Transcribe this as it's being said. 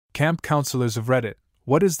Camp Counselors of Reddit,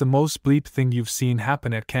 what is the most bleep thing you've seen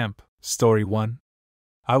happen at camp? Story 1.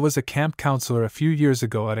 I was a camp counselor a few years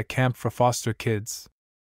ago at a camp for foster kids.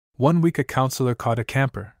 One week a counselor caught a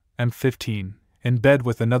camper, M15, in bed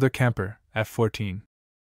with another camper, F14.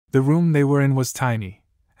 The room they were in was tiny,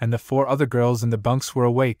 and the 4 other girls in the bunks were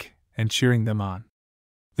awake and cheering them on.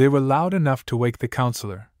 They were loud enough to wake the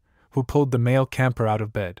counselor, who pulled the male camper out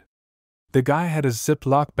of bed. The guy had a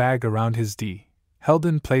Ziploc bag around his D, held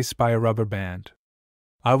in place by a rubber band.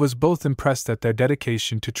 I was both impressed at their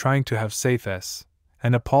dedication to trying to have safe S,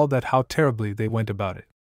 and appalled at how terribly they went about it.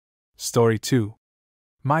 Story 2.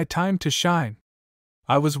 My time to shine.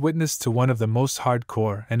 I was witness to one of the most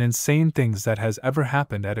hardcore and insane things that has ever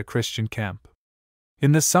happened at a Christian camp.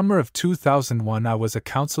 In the summer of 2001, I was a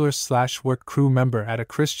counselor/work crew member at a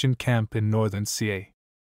Christian camp in northern CA.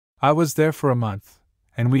 I was there for a month,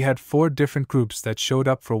 and we had 4 different groups that showed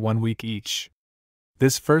up for 1 week each.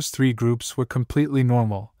 This first 3 groups were completely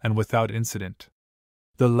normal and without incident.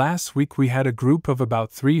 The last week we had a group of about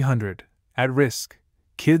 300, at risk,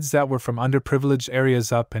 kids that were from underprivileged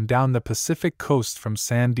areas up and down the Pacific coast from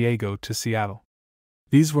San Diego to Seattle.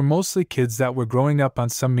 These were mostly kids that were growing up on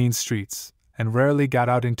some mean streets and rarely got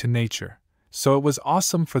out into nature, so it was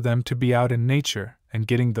awesome for them to be out in nature and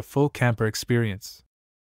getting the full camper experience.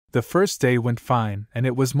 The first day went fine, and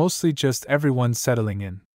it was mostly just everyone settling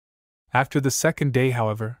in. After the second day,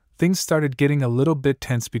 however, things started getting a little bit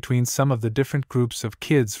tense between some of the different groups of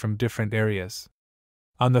kids from different areas.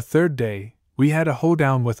 On the third day, we had a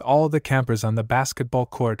hoedown with all the campers on the basketball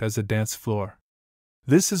court as a dance floor.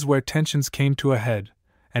 This is where tensions came to a head,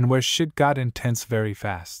 and where shit got intense very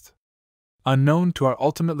fast. Unknown to our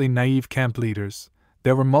ultimately naive camp leaders,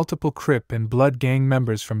 there were multiple Crip and Blood gang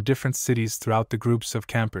members from different cities throughout the groups of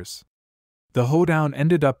campers. The hoedown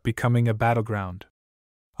ended up becoming a battleground.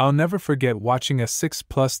 I'll never forget watching a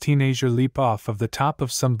 6+ teenager leap off of the top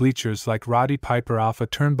of some bleachers like Roddy Piper off a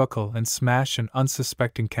turnbuckle and smash an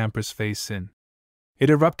unsuspecting camper's face in. It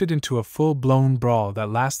erupted into a full-blown brawl that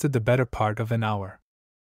lasted the better part of an hour.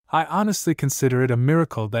 I honestly consider it a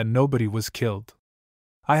miracle that nobody was killed.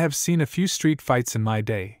 I have seen a few street fights in my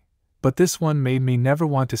day, but this one made me never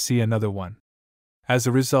want to see another one. As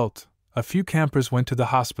a result, a few campers went to the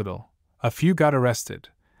hospital, a few got arrested,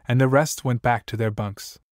 and the rest went back to their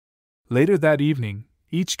bunks. Later that evening,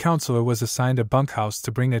 each counselor was assigned a bunkhouse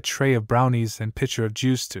to bring a tray of brownies and pitcher of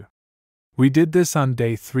juice to. We did this on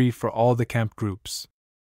day 3 for all the camp groups.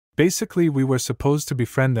 Basically, we were supposed to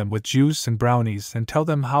befriend them with juice and brownies and tell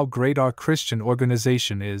them how great our Christian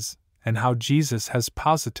organization is, and how Jesus has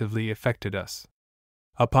positively affected us.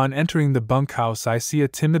 Upon entering the bunkhouse, I see a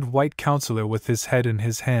timid white counselor with his head in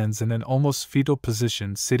his hands in an almost fetal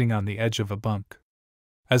position sitting on the edge of a bunk.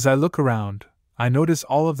 As I look around, I notice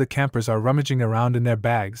all of the campers are rummaging around in their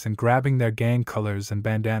bags and grabbing their gang colors and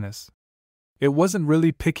bandanas. It wasn't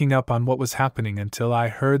really picking up on what was happening until I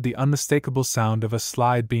heard the unmistakable sound of a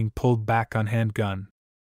slide being pulled back on handgun.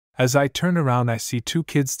 As I turn around, I see 2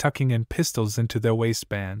 kids tucking in pistols into their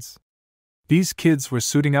waistbands. These kids were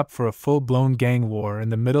suiting up for a full-blown gang war in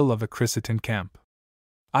the middle of a Christian camp.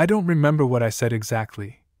 I don't remember what I said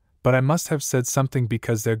exactly, but I must have said something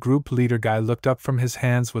because their group leader guy looked up from his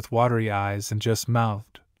hands with watery eyes and just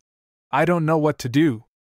mouthed, "I don't know what to do."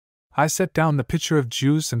 I set down the pitcher of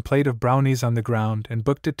juice and plate of brownies on the ground and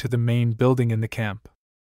booked it to the main building in the camp.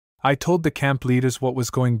 I told the camp leaders what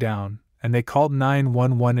was going down, and they called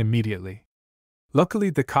 911 immediately.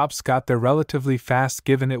 Luckily, the cops got there relatively fast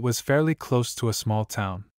given it was fairly close to a small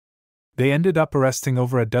town. They ended up arresting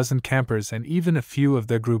over a dozen campers and even a few of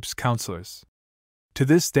their group's counselors. To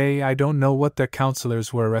this day, I don't know what their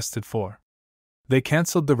counselors were arrested for. They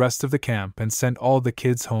canceled the rest of the camp and sent all the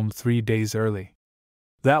kids home 3 days early.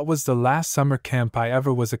 That was the last summer camp I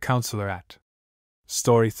ever was a counselor at.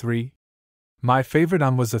 Story 3. My favorite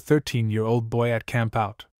one was a 13-year-old boy at camp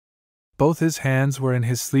out. Both his hands were in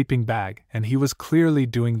his sleeping bag, and he was clearly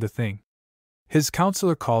doing the thing. His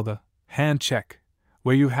counselor called a hand check,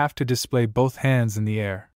 where you have to display both hands in the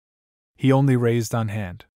air. He only raised one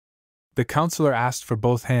hand. The counselor asked for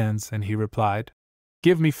both hands, and he replied,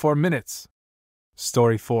 "Give me 4 minutes."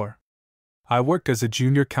 Story 4. I worked as a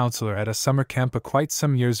junior counselor at a summer camp quite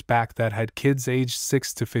some years back that had kids aged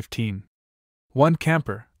 6 to 15. One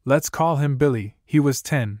camper, let's call him Billy, he was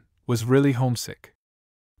 10, was really homesick.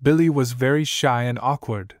 Billy was very shy and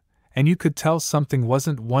awkward, and you could tell something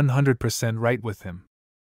wasn't 100% right with him.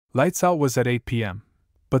 Lights out was at 8 p.m.,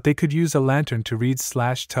 but they could use a lantern to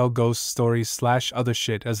read/tell ghost stories/other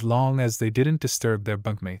shit as long as they didn't disturb their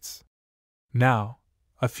bunkmates. Now,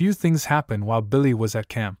 a few things happened while Billy was at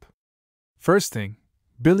camp. First thing,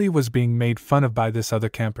 Billy was being made fun of by this other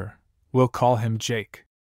camper. We'll call him Jake.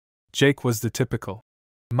 Jake was the typical,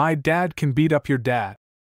 "My dad can beat up your dad"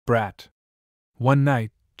 brat. One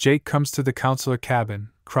night, Jake comes to the counselor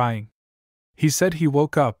cabin, crying. He said he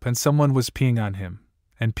woke up and someone was peeing on him,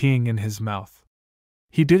 and peeing in his mouth.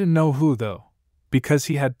 He didn't know who, though, because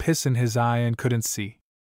he had piss in his eye and couldn't see.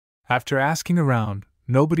 After asking around,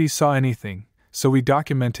 nobody saw anything, so we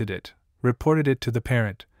documented it, reported it to the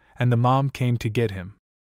parent, and the mom came to get him.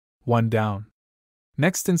 One down.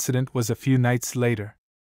 Next incident was a few nights later.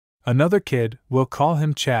 Another kid, we'll call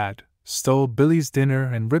him Chad, stole Billy's dinner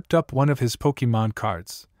and ripped up one of his Pokemon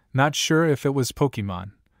cards. Not sure if it was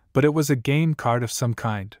Pokemon, but it was a game card of some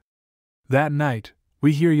kind. That night,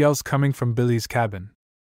 we hear yells coming from Billy's cabin.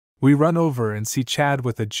 We run over and see Chad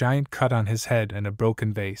with a giant cut on his head and a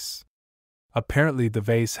broken vase. Apparently the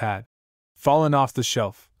vase had fallen off the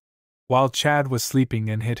shelf while Chad was sleeping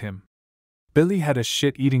and hit him. Billy had a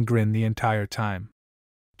shit-eating grin the entire time.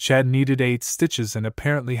 Chad needed 8 stitches and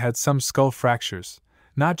apparently had some skull fractures.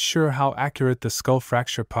 Not sure how accurate the skull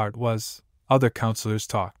fracture part was, other counselors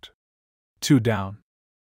talked. 2 down.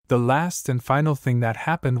 The last and final thing that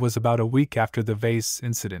happened was about a week after the vase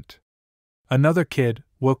incident. Another kid,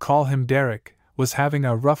 we'll call him Derek, was having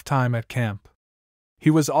a rough time at camp. He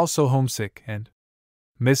was also homesick and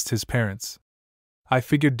missed his parents. I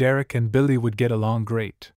figured Derek and Billy would get along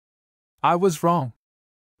great. I was wrong.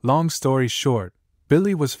 Long story short,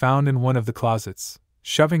 Billy was found in one of the closets,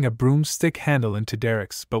 shoving a broomstick handle into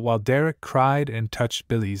Derek's, but while Derek cried and touched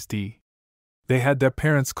Billy's D. They had their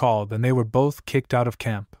parents called and they were both kicked out of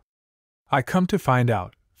camp. I come to find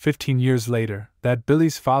out, 15 years later, that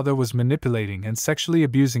Billy's father was manipulating and sexually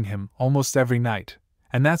abusing him almost every night,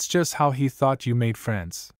 and that's just how he thought you made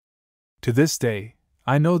friends. To this day,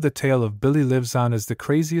 I know the tale of Billy lives on as the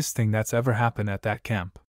craziest thing that's ever happened at that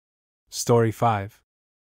camp. Story 5.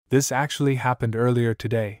 This actually happened earlier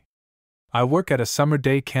today. I work at a summer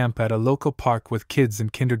day camp at a local park with kids in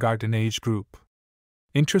kindergarten age group.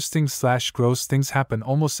 Interesting/gross things happen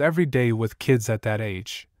almost every day with kids at that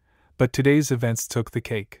age, but today's events took the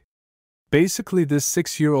cake. Basically, this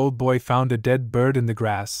 6-year-old boy found a dead bird in the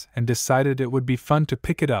grass and decided it would be fun to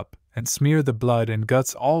pick it up and smear the blood and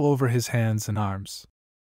guts all over his hands and arms.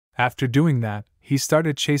 After doing that, he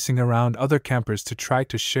started chasing around other campers to try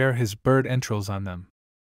to share his bird entrails on them.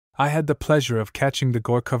 I had the pleasure of catching the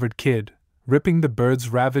gore-covered kid, ripping the bird's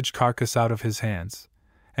ravaged carcass out of his hands,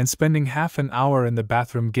 and spending half an hour in the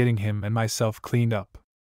bathroom getting him and myself cleaned up.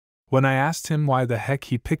 When I asked him why the heck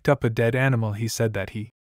he picked up a dead animal, he said that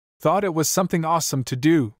he thought it was something awesome to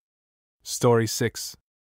do. Story 6.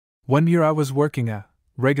 One year I was working a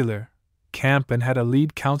regular camp and had a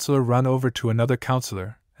lead counselor run over to another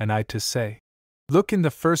counselor, and I to say, "Look in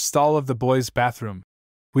the first stall of the boys' bathroom."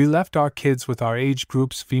 We left our kids with our age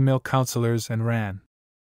group's female counselors and ran.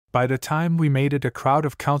 By the time we made it, a crowd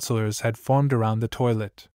of counselors had formed around the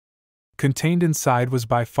toilet. Contained inside was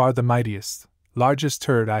by far the mightiest, largest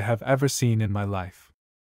turd I have ever seen in my life.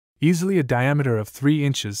 Easily a diameter of 3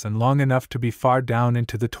 inches and long enough to be far down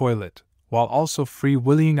into the toilet, while also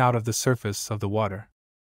free-wheeling out of the surface of the water.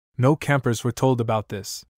 No campers were told about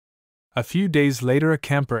this. A few days later, a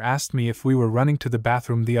camper asked me if we were running to the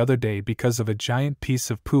bathroom the other day because of a giant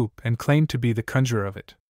piece of poop and claimed to be the conjurer of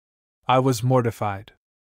it. I was mortified.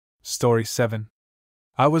 Story 7.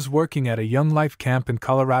 I was working at a Young Life camp in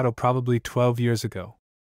Colorado probably 12 years ago.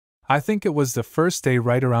 I think it was the first day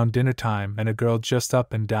right around dinner time, and a girl just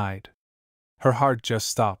up and died. Her heart just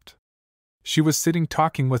stopped. She was sitting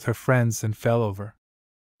talking with her friends and fell over.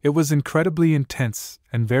 It was incredibly intense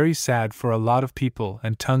and very sad for a lot of people,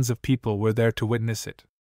 and tons of people were there to witness it.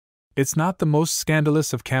 It's not the most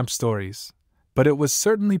scandalous of camp stories, but it was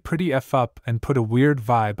certainly pretty F up and put a weird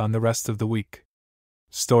vibe on the rest of the week.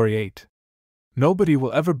 Story 8. Nobody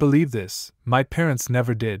will ever believe this, my parents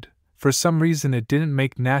never did. For some reason it didn't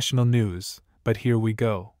make national news, but here we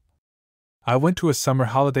go. I went to a summer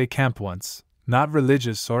holiday camp once, not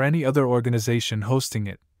religious or any other organization hosting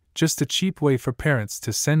it, just a cheap way for parents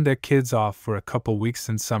to send their kids off for a couple weeks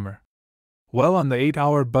in summer. Well, on the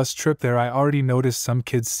 8-hour bus trip there I already noticed some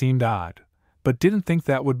kids seemed odd, but didn't think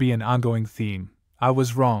that would be an ongoing theme. I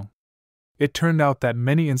was wrong. It turned out that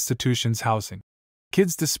many institutions housing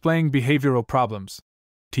kids displaying behavioral problems,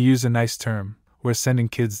 to use a nice term, were sending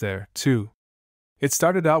kids there, too. It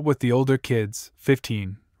started out with the older kids,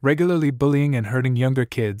 15, regularly bullying and hurting younger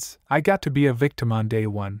kids. I got to be a victim on day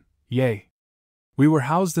 1, yay. We were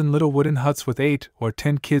housed in little wooden huts with 8 or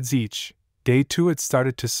 10 kids each. Day 2 it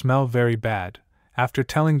started to smell very bad. After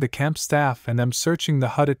telling the camp staff and them searching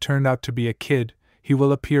the hut, it turned out to be a kid. He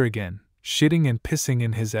will appear again, shitting and pissing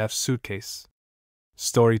in his suitcase.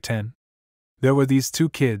 Story 10. There were these two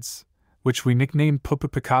kids, which we nicknamed Pupa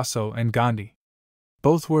Picasso and Gandhi.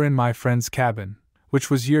 Both were in my friend's cabin, which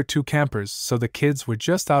was year 2 campers, so the kids were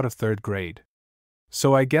just out of 3rd grade.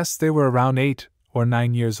 So I guess they were around 8 or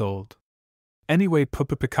 9 years old. Anyway,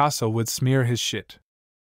 Pupa Picasso would smear his shit.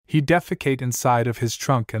 He'd defecate inside of his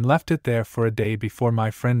trunk and left it there for a day before my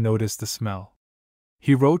friend noticed the smell.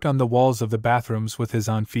 He wrote on the walls of the bathrooms with his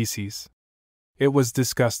own feces. It was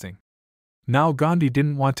disgusting. Now Gandhi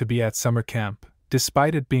didn't want to be at summer camp,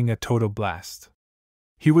 despite it being a total blast.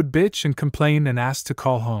 He would bitch and complain and ask to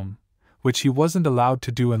call home, which he wasn't allowed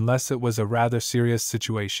to do unless it was a rather serious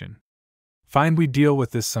situation. Fine, we deal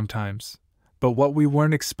with this sometimes, but what we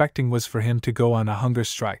weren't expecting was for him to go on a hunger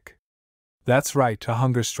strike. That's right, a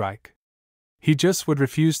hunger strike. He just would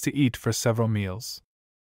refuse to eat for several meals.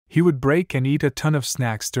 He would break and eat a ton of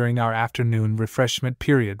snacks during our afternoon refreshment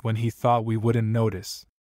period when he thought we wouldn't notice.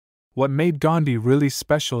 What made Gandhi really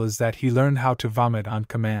special is that he learned how to vomit on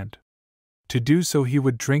command. To do so, he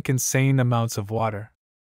would drink insane amounts of water.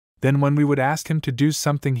 Then when we would ask him to do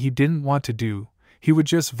something he didn't want to do, he would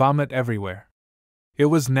just vomit everywhere. It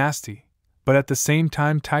was nasty, but at the same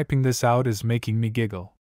time typing this out is making me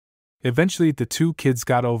giggle. Eventually the two kids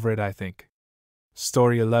got over it, I think.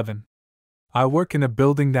 Story 11. I work in a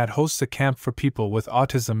building that hosts a camp for people with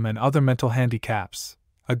autism and other mental handicaps.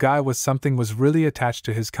 A guy with something was really attached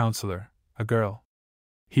to his counselor, a girl.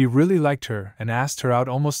 He really liked her and asked her out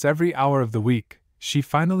almost every hour of the week. She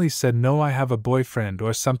finally said, "No, I have a boyfriend,"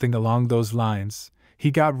 or something along those lines.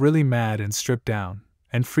 He got really mad and stripped down,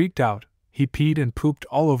 and freaked out. He peed and pooped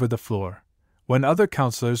all over the floor. When other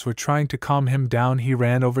counselors were trying to calm him down, he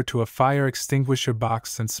ran over to a fire extinguisher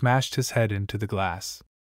box and smashed his head into the glass.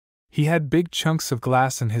 He had big chunks of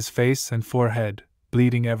glass in his face and forehead,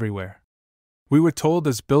 bleeding everywhere. We were told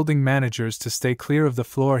as building managers to stay clear of the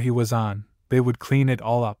floor he was on. They would clean it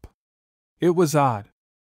all up. It was odd.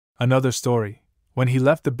 Another story. When he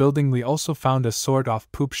left the building, we also found a sort-of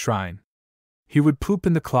poop shrine. He would poop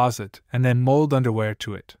in the closet and then mold underwear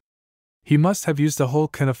to it. He must have used a whole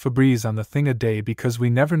can of Febreze on the thing a day because we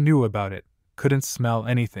never knew about it, couldn't smell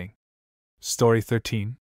anything. Story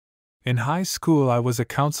 13. In high school, I was a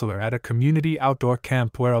counselor at a community outdoor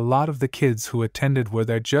camp where a lot of the kids who attended were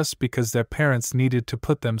there just because their parents needed to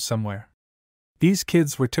put them somewhere. These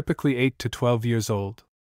kids were typically 8 to 12 years old.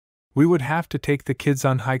 We would have to take the kids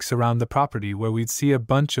on hikes around the property where we'd see a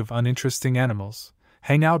bunch of uninteresting animals,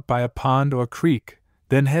 hang out by a pond or creek,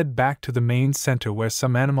 then head back to the main center where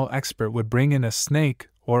some animal expert would bring in a snake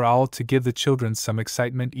or owl to give the children some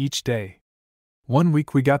excitement each day. One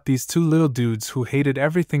week we got these two little dudes who hated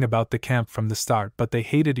everything about the camp from the start, but they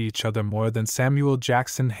hated each other more than Samuel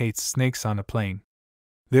Jackson hates snakes on a plane.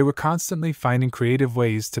 They were constantly finding creative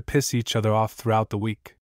ways to piss each other off throughout the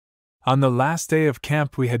week. On the last day of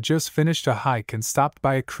camp, we had just finished a hike and stopped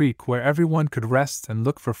by a creek where everyone could rest and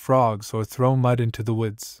look for frogs or throw mud into the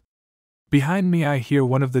woods. Behind me I hear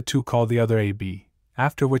one of the two call the other AB,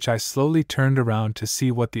 after which I slowly turned around to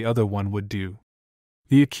see what the other one would do.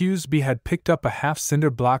 The accused B had picked up a half-cinder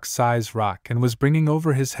block-size rock and was bringing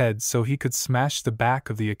over his head so he could smash the back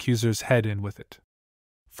of the accuser's head in with it.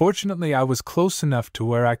 Fortunately, I was close enough to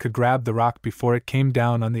where I could grab the rock before it came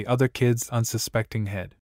down on the other kid's unsuspecting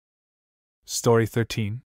head. Story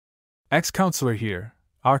 13. Ex-counselor here.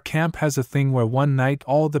 Our camp has a thing where one night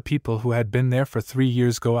all the people who had been there for 3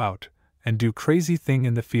 years go out and do crazy thing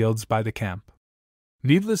in the fields by the camp.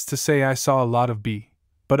 Needless to say, I saw a lot of B.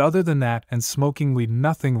 But other than that and smoking weed,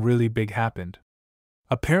 nothing really big happened.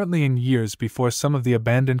 Apparently in years before, some of the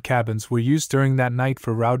abandoned cabins were used during that night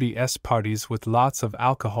for rowdy-s parties with lots of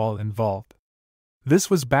alcohol involved. This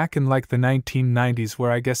was back in like the 1990s, where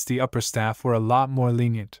I guess the upper staff were a lot more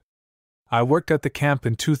lenient. I worked at the camp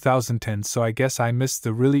in 2010, so I guess I missed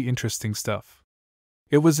the really interesting stuff.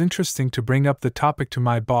 It was interesting to bring up the topic to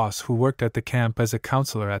my boss, who worked at the camp as a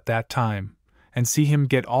counselor at that time, and see him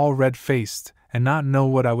get all red-faced and not know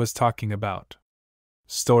what I was talking about.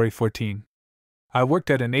 Story 14. I worked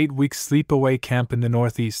at an 8-week sleep-away camp in the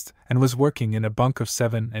Northeast and was working in a bunk of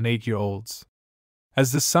 7 and 8-year-olds.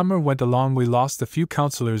 As the summer went along, we lost a few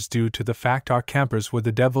counselors due to the fact our campers were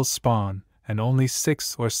the devil's spawn and only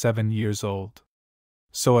 6 or 7 years old.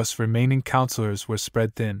 So us remaining counselors were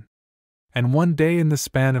spread thin. And one day, in the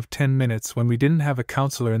span of 10 minutes, when we didn't have a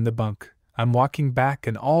counselor in the bunk, I'm walking back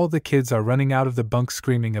and all the kids are running out of the bunk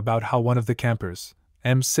screaming about how one of the campers,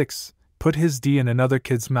 M6, put his D in another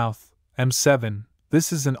kid's mouth. M7,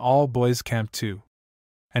 this is an all-boys camp too.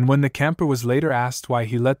 And when the camper was later asked why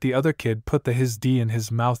he let the other kid put his D in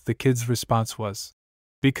his mouth, the kid's response was,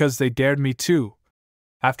 "Because they dared me to."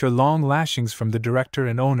 After long lashings from the director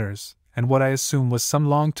and owners, and what I assume was some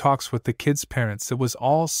long talks with the kids' parents, it was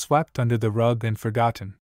all swept under the rug and forgotten.